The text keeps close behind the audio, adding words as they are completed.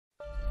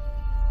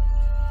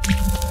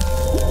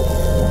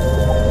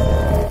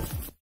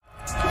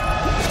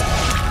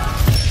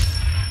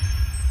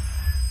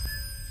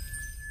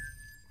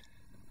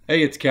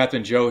Hey, it's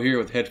Captain Joe here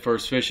with Head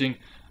First Fishing,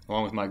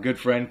 along with my good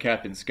friend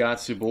Captain Scott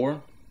Subor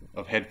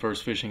of Head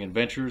First Fishing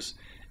Adventures,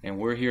 and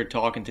we're here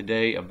talking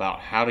today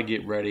about how to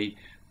get ready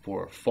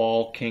for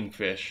fall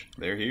kingfish.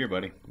 They're here,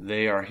 buddy.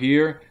 They are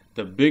here.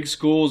 The big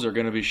schools are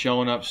going to be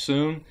showing up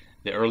soon.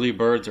 The early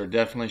birds are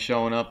definitely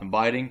showing up and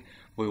biting.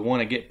 We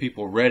want to get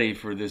people ready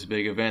for this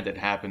big event that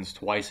happens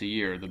twice a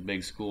year. The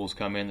big schools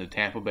come in the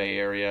Tampa Bay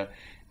area,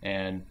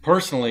 and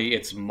personally,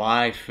 it's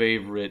my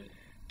favorite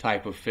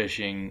type of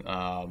fishing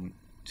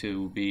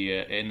to be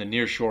in the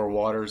nearshore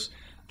waters.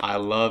 I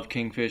love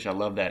kingfish. I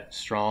love that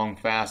strong,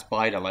 fast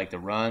bite. I like the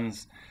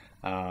runs.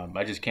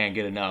 I just can't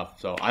get enough.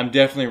 So I'm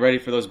definitely ready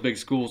for those big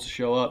schools to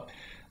show up.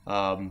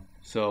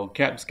 So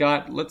Captain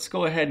Scott, let's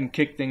go ahead and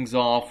kick things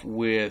off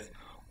with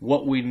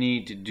what we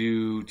need to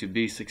do to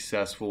be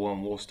successful,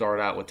 and we'll start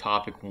out with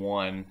topic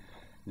one,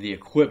 the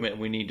equipment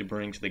we need to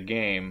bring to the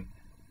game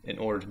in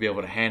order to be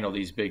able to handle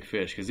these big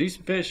fish, because these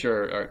fish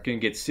can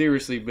get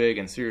seriously big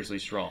and seriously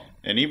strong.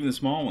 And even the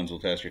small ones will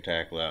test your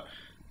tackle out.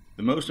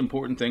 The most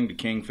important thing to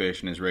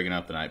kingfishing is rigging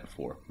up the night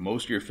before.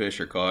 Most of your fish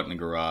are caught in the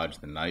garage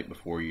the night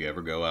before you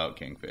ever go out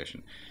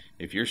kingfishing.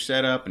 If you're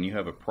set up and you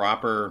have a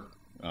proper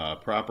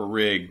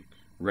rig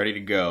ready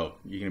to go,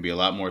 you're going to be a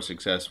lot more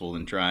successful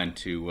than trying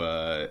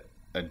to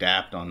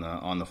adapt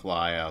on the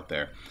fly out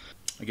there.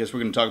 I guess we're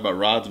going to talk about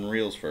rods and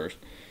reels first.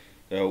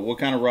 So what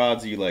kind of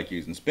rods do you like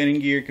using?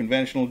 Spinning gear,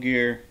 conventional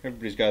gear?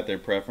 Everybody's got their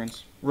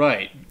preference.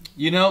 Right.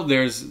 You know,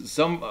 there's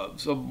some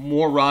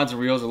more rods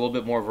and reels, a little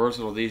bit more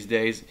versatile these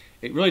days.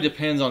 It really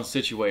depends on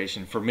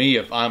situation. For me,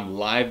 if I'm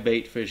live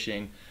bait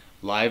fishing,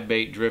 live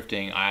bait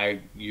drifting,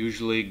 I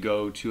usually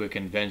go to a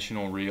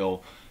conventional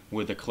reel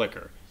with a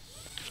clicker.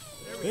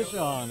 Fish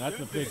on. That's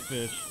a big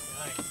fish.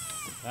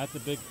 That's a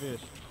big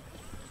fish.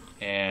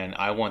 And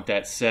I want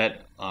that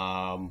set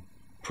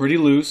pretty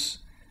loose.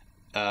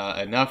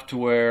 Enough to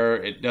where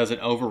it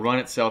doesn't overrun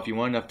itself. You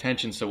want enough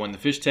tension so when the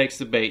fish takes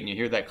the bait and you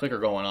hear that clicker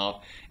going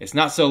off, it's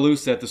not so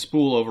loose that the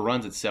spool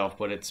overruns itself,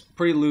 but it's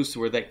pretty loose to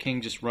where that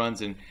king just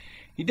runs and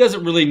he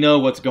doesn't really know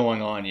what's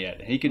going on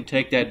yet. He can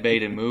take that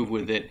bait and move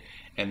with it,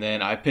 and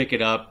then I pick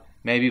it up,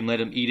 maybe let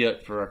him eat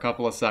it for a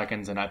couple of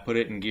seconds, and I put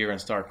it in gear and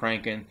start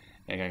cranking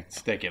and I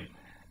stick him.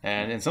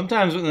 And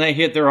sometimes when they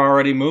hit, they're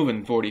already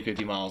moving 40,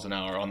 50 miles an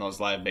hour on those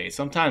live baits.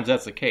 Sometimes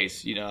that's the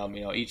case. You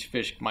know, each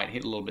fish might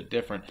hit a little bit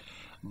different.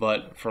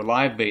 But for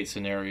live bait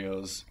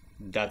scenarios,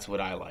 that's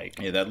what I like.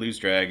 Yeah, that loose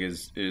drag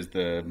is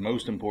the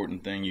most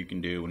important thing you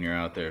can do when you're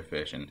out there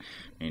fishing.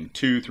 I mean,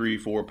 2, 3,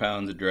 4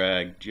 pounds of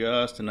drag,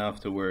 just enough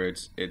to where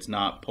it's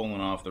not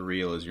pulling off the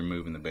reel as you're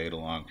moving the bait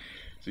along.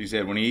 So you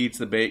said when he eats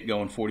the bait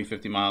going 40,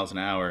 50 miles an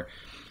hour,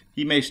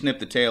 he may snip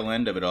the tail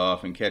end of it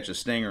off and catch a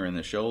stinger in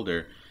the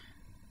shoulder,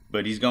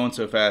 but he's going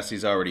so fast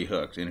he's already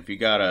hooked. And if you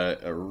got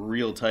a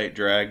real tight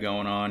drag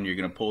going on, you're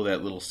going to pull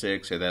that little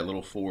 6 or that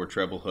little 4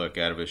 treble hook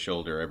out of his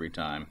shoulder every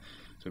time.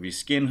 So if he's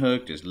skin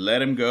hooked, just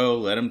let him go,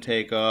 let him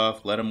take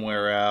off, let him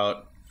wear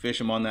out,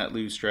 fish him on that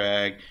loose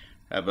drag.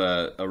 Have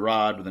a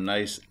rod with a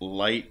nice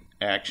light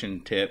action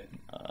tip,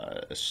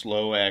 a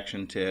slow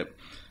action tip.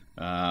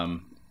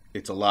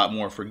 It's a lot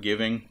more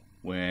forgiving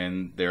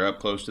when they're up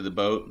close to the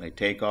boat. They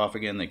take off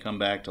again, they come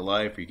back to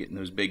life. You're getting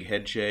those big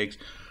head shakes.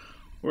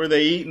 Or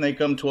they eat and they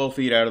come 12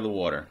 feet out of the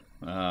water.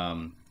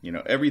 You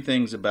know,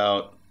 everything's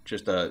about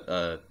just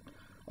a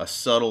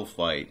subtle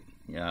fight.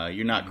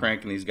 You're not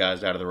cranking these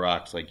guys out of the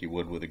rocks like you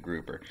would with a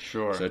grouper.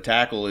 Sure. So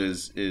tackle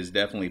is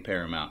definitely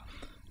paramount.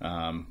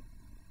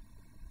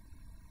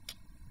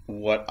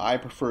 What I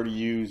prefer to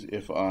use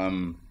if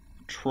I'm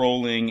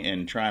trolling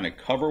and trying to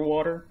cover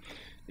water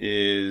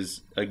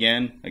is,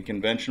 again, a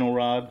conventional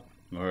rod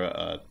or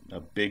a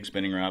big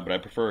spinning rod, but I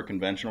prefer a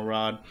conventional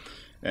rod.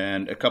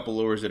 And a couple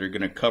lures that are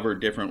going to cover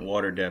different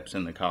water depths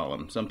in the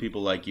column. Some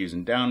people like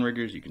using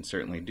downriggers. You can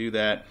certainly do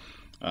that.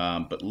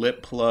 But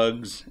lip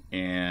plugs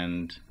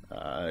and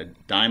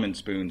diamond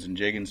spoons and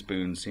jigging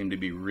spoons seem to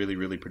be really,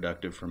 really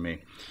productive for me.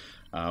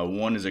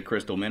 One is a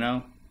crystal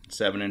minnow,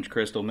 7-inch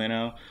crystal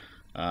minnow,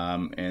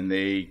 and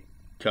they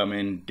come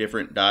in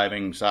different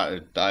diving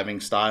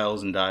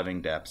styles and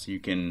diving depths. You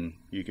can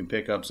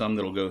pick up some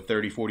that'll go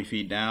 30, 40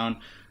 feet down.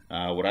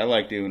 What I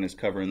like doing is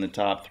covering the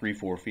top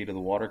 3-4 feet of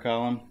the water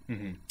column,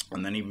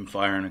 and then even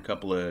firing a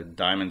couple of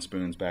diamond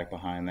spoons back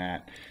behind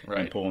that,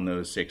 and pulling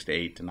those 6 to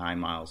 8 to 9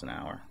 miles an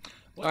hour.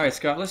 All right,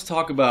 Scott, let's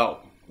talk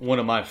about one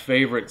of my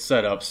favorite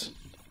setups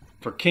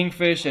for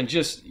kingfish and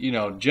just,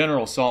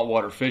 general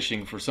saltwater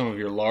fishing for some of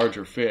your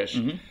larger fish,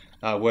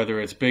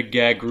 whether it's big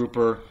gag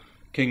grouper,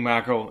 king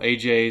mackerel,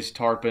 AJs,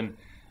 tarpon.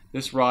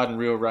 This rod and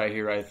reel right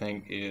here, I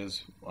think,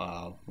 is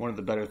one of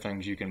the better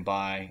things you can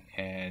buy,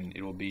 and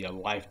it will be a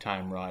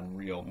lifetime rod and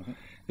reel.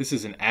 This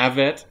is an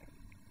Avet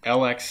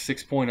LX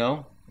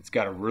 6.0. It's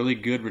got a really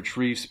good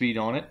retrieve speed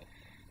on it,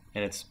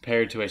 and it's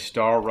paired to a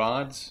Star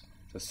rods.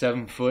 It's a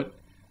 7-foot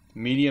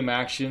medium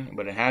action,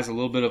 but it has a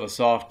little bit of a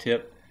soft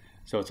tip,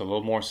 so it's a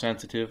little more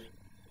sensitive.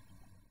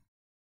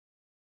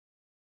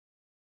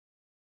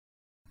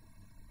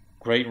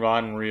 Great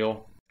rod and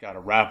reel. Got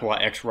a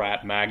Rapala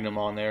X-Rat Magnum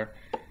on there,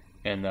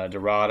 and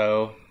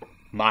Dorado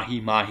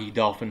mahi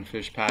dolphin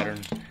fish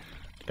pattern.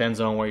 Depends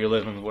on where you're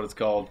living, what it's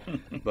called.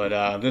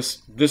 But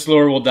this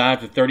lure will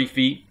dive to 30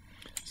 feet.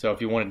 So if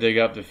you want to dig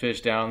up the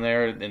fish down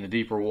there in the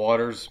deeper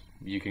waters,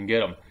 you can get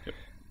them. Yep.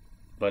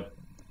 But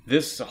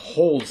this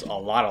holds a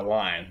lot of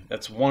line.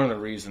 That's one of the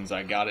reasons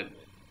I got it.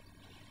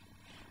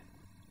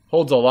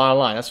 Holds a lot of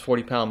line. That's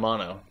 40-pound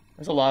mono.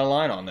 There's a lot of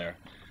line on there.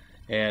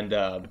 And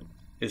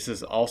this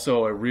is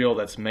also a reel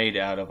that's made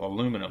out of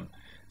aluminum.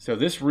 So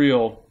this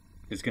reel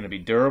is going to be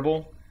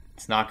durable.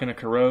 It's not going to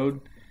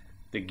corrode.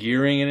 The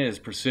gearing in it is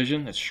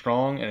precision. It's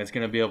strong, and it's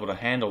going to be able to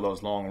handle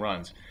those long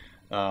runs.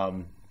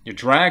 Your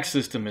drag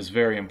system is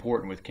very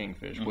important with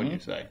Kingfish, wouldn't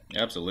you say?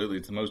 Absolutely.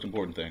 It's the most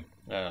important thing.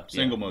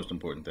 Single most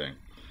important thing.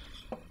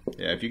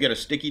 Yeah, if you got a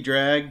sticky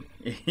drag,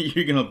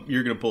 you're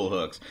gonna pull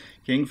hooks.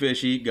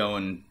 Kingfish eat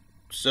going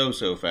so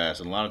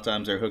fast, and a lot of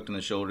times they're hooked in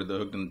the shoulder, they're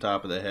hooked in the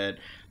top of the head.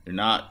 They're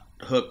not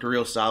hooked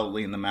real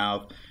solidly in the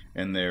mouth,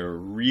 and they're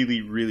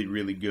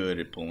really good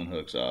at pulling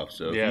hooks off.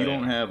 So if you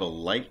don't have a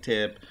light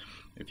tip,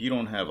 if you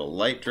don't have a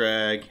light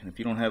drag, and if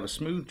you don't have a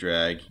smooth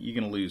drag, you're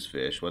going to lose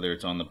fish, whether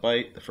it's on the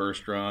bite, the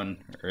first run,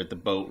 or at the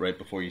boat right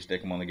before you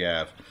stick them on the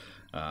gaff.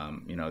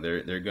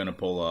 They're going to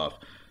pull off.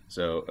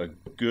 So a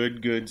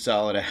good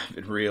solid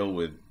avid reel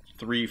with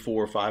 300,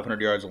 400,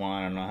 500 yards of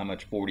line, I don't know how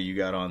much 40 you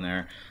got on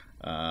there,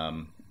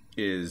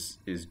 is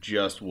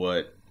just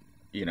what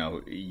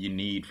you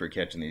need for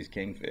catching these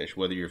kingfish,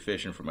 whether you're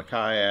fishing from a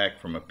kayak,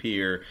 from a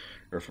pier,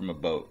 or from a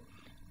boat.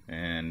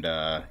 And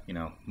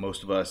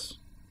most of us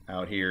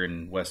out here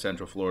in West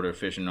Central Florida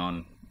fishing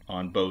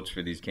on boats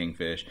for these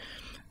kingfish.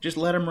 Just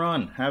let them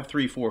run. Have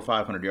 300, 400,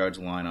 500 yards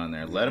of line on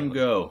there. Let them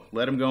go.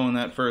 Let them go in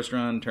that first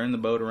run. Turn the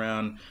boat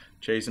around.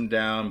 Chase them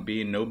down.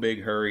 Be in no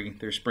big hurry.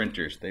 They're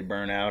sprinters. They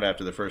burn out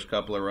after the first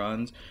couple of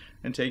runs.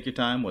 And take your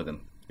time with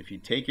them. If you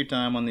take your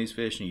time on these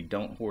fish and you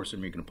don't horse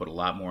them, you're going to put a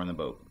lot more on the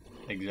boat.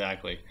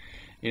 Exactly.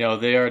 They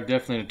are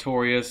definitely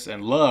notorious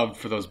and loved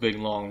for those big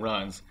long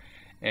runs.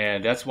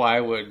 And that's why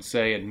I would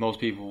say, and most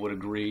people would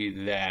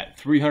agree, that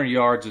 300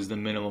 yards is the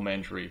minimum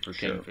entry for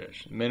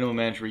kingfish. Sure. Minimum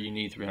entry, you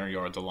need 300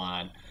 yards of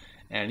line.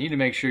 And you need to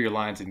make sure your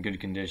line's in good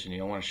condition. You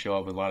don't want to show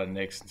up with a lot of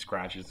nicks and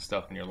scratches and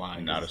stuff in your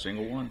line. Not a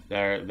single one.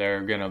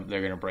 They're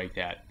gonna break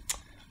that.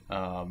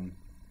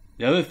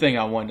 The other thing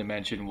I wanted to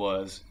mention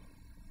was,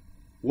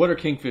 what are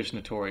kingfish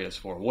notorious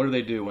for? What do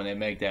they do when they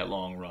make that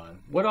long run?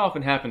 What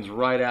often happens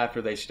right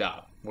after they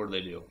stop? What do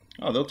they do?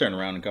 Oh, they'll turn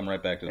around and come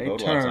right back to the boat.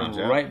 They turn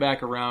right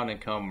back around and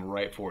come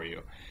right for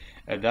you.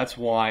 And that's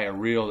why a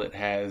reel that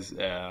has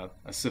a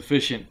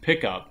sufficient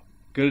pickup,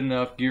 good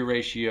enough gear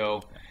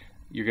ratio,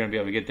 you're going to be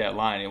able to get that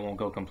line. It won't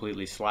go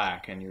completely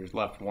slack, and you're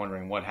left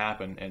wondering what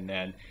happened. And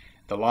then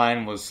the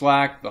line was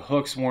slack, the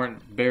hooks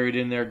weren't buried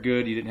in there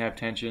good, you didn't have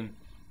tension,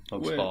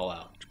 hooks fall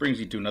out. Which brings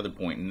you to another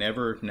point.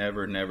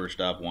 Never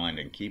stop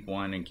winding. Keep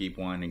winding, keep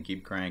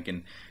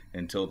cranking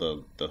until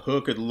the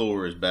hook of the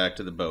lure is back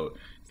to the boat.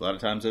 A lot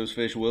of times those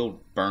fish will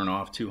burn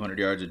off 200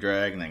 yards of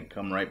drag and then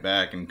come right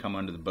back and come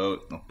under the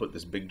boat. They'll put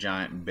this big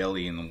giant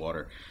belly in the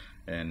water.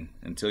 And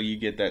until you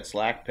get that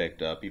slack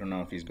picked up, you don't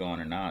know if he's gone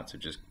or not. So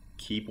just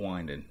keep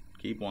winding.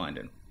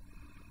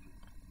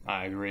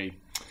 I agree.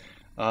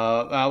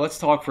 Let's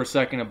talk for a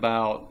second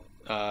about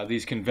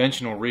these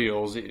conventional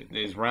reels.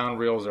 These round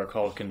reels are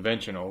called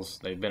conventionals.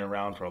 They've been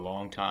around for a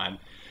long time.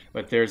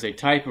 But there's a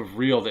type of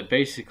reel that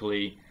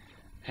basically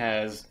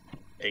has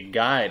a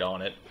guide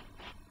on it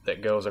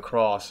that goes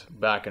across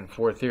back and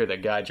forth here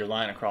that guides your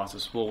line across the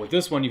spool. With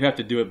this one, you have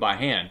to do it by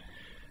hand.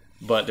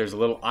 But there's a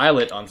little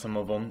eyelet on some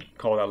of them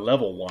called a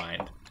level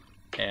wind.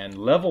 And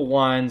level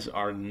winds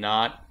are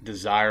not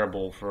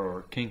desirable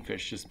for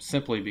kingfish just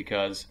simply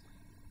because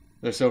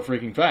they're so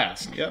freaking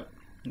fast. Yep.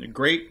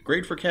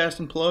 Great for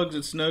casting plugs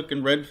at snook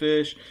and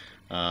redfish.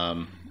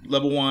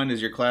 Level wind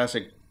is your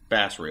classic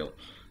bass reel.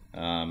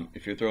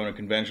 If you're throwing a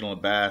conventional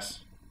at bass,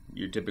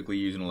 you're typically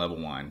using a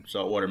level wind.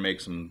 Saltwater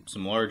makes some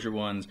larger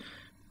ones,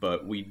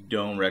 but we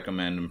don't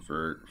recommend them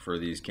for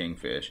these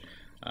kingfish.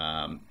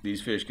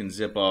 These fish can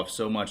zip off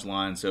so much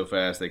line so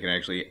fast they can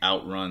actually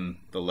outrun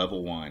the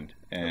level wind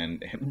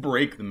and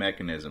break the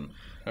mechanism.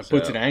 It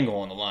puts an angle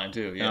on the line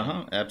too.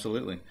 Yeah,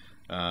 absolutely.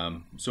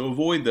 So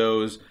avoid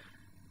those.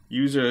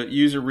 Use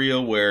a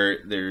reel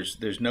where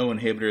there's no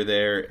inhibitor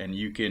there, and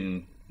you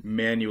can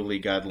manually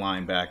guide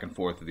line back and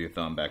forth with your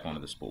thumb back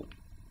onto the spool.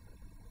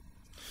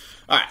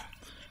 All right,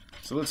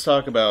 so let's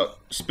talk about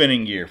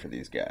spinning gear for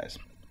these guys.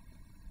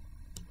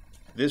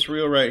 This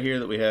reel right here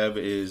that we have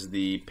is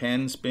the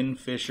Penn Spin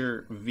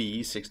Fisher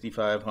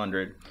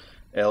V6500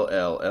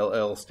 LL.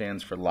 LL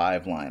stands for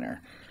live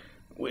liner,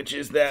 which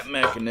is that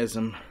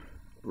mechanism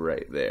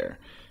right there.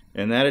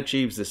 And that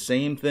achieves the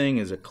same thing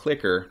as a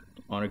clicker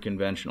on a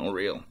conventional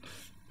reel.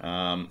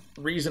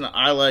 Reason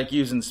I like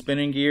using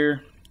spinning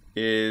gear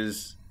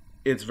is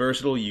it's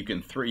versatile. You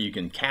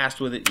can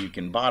cast with it, you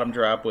can bottom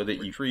drop with it,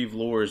 you retrieve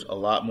lures a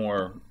lot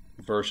more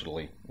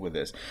versatilely with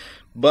this.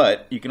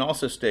 But you can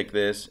also stick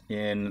this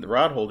in the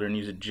rod holder and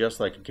use it just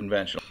like a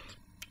conventional.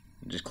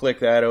 Just click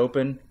that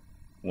open.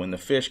 When the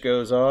fish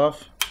goes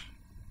off,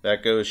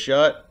 that goes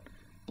shut.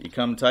 You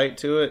come tight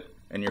to it,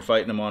 and you're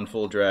fighting them on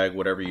full drag,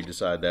 whatever you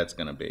decide that's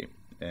going to be.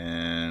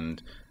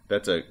 and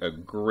that's a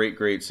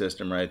great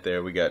system right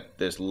there. We got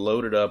this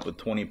loaded up with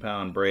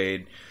 20-pound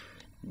braid.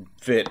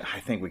 I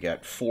think we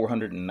got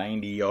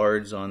 490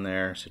 yards on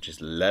there, so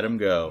just let them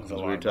go. As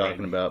we were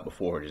talking about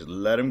before, just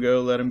let them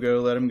go, let them go,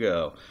 let them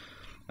go.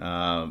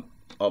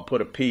 I'll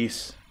put a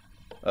piece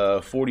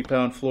of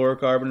 40-pound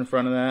fluorocarbon in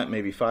front of that,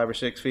 maybe 5 or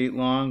 6 feet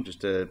long,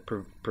 just to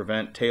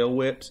prevent tail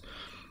whips.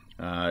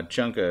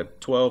 Chunk of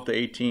 12 to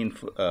 18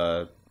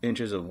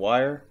 inches of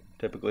wire.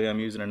 Typically, I'm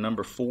using a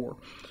number 4,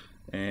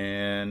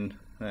 and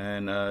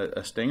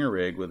a stinger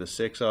rig with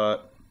a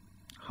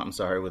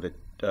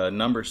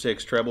number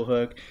 6 treble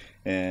hook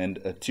and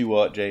a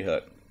 2/0 J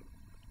hook,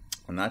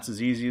 and that's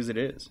as easy as it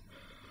is.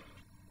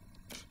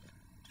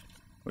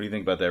 What do you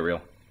think about that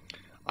reel?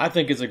 I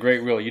think it's a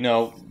great reel. You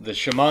know, the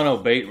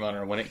Shimano Bait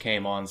Runner, when it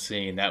came on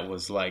scene, that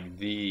was like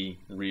the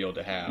reel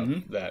to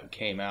have. That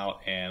came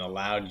out and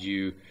allowed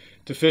you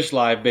to fish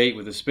live bait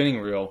with a spinning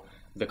reel,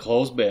 the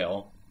closed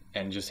bail,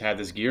 and just had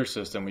this gear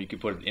system where you could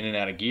put it in and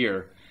out of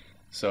gear.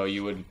 So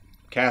you would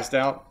cast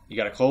out, you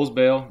got a closed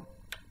bail,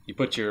 you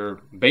put your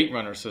bait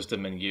runner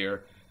system in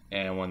gear,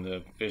 and when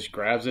the fish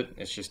grabs it,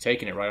 it's just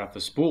taking it right off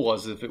the spool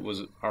as if it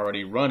was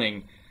already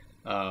running.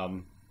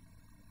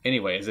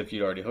 Anyway, as if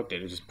you'd already hooked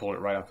it. You just pull it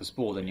right off the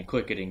spool, then you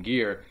click it in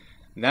gear.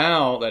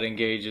 Now that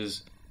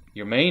engages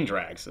your main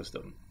drag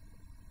system,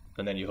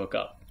 and then you hook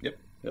up. Yep.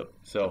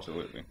 So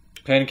absolutely.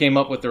 Penn came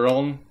up with their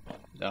own.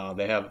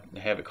 They have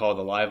it called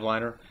the Live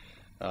Liner.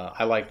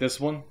 I like this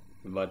one,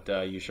 but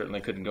you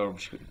certainly couldn't go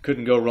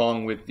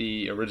wrong with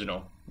the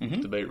original,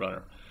 the Bait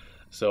Runner.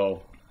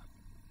 So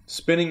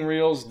spinning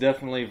reels,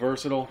 definitely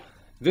versatile.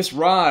 This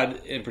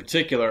rod in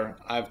particular,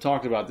 I've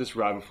talked about this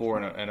rod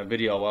before in a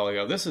video a while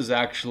ago. This is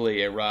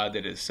actually a rod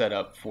that is set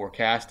up for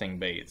casting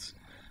baits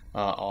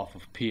off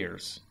of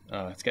piers.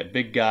 It's got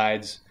big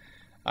guides.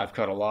 I've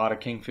caught a lot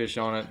of kingfish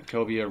on it,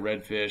 cobia,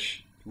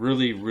 redfish.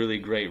 Really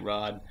great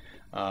rod.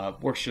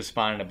 Works just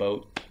fine in a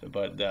boat,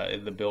 but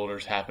the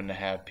builders happened to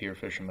have pier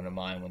fishermen in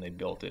mind when they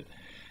built it.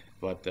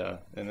 But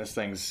and this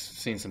thing's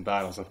seen some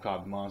battles. I've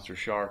caught monster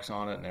sharks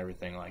on it and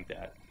everything like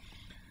that.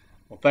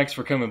 Well, thanks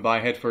for coming by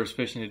Headfirst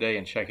Fishing today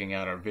and checking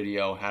out our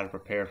video, How to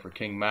Prepare for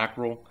King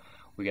Mackerel.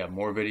 We got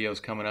more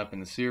videos coming up in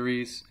the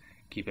series.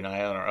 Keep an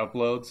eye out on our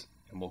uploads,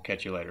 and we'll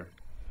catch you later.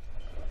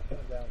 Down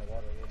the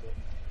water a little bit.